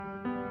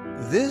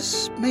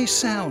This may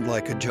sound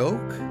like a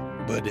joke,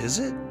 but is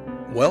it?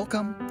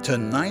 Welcome to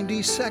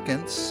 90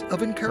 Seconds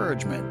of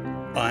Encouragement.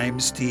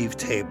 I'm Steve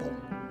Table.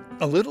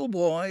 A little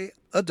boy,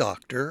 a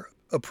doctor,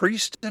 a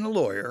priest, and a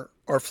lawyer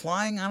are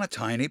flying on a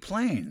tiny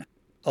plane.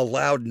 A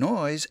loud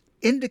noise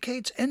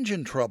indicates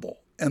engine trouble,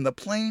 and the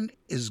plane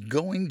is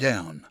going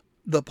down.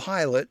 The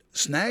pilot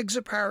snags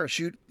a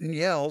parachute and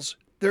yells,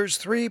 "There's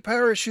 3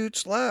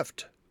 parachutes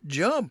left.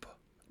 Jump!"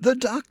 The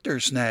doctor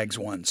snags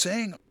one,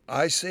 saying,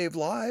 "I save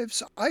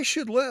lives, I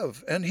should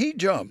live," and he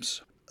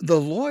jumps. The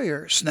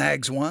lawyer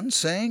snags one,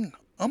 saying,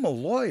 "I'm a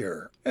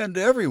lawyer, and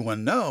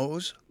everyone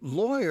knows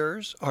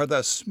lawyers are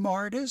the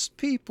smartest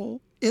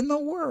people in the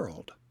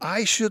world.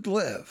 I should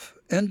live,"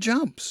 and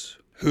jumps.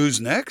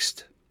 Who's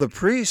next? The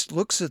priest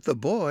looks at the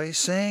boy,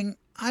 saying,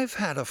 "I've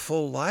had a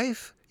full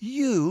life.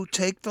 You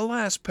take the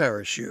last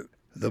parachute."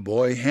 The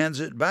boy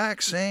hands it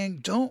back, saying,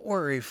 "Don't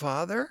worry,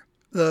 Father.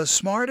 The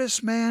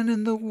smartest man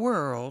in the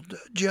world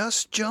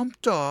just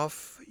jumped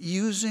off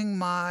using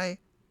my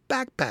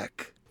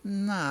backpack.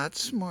 Not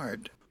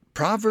smart."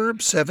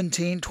 Proverbs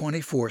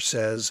 17:24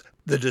 says,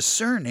 "The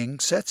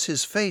discerning sets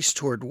his face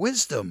toward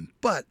wisdom,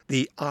 but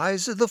the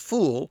eyes of the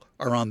fool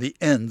are on the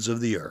ends of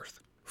the earth."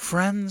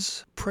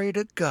 Friends, pray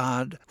to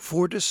God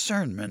for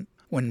discernment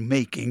when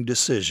making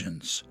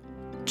decisions.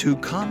 To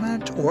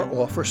comment or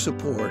offer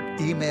support,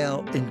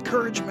 email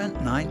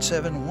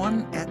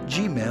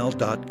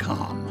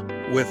encouragement971@gmail.com.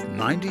 With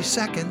 90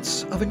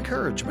 seconds of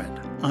encouragement,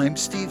 I'm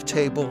Steve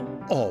Table,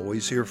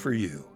 always here for you.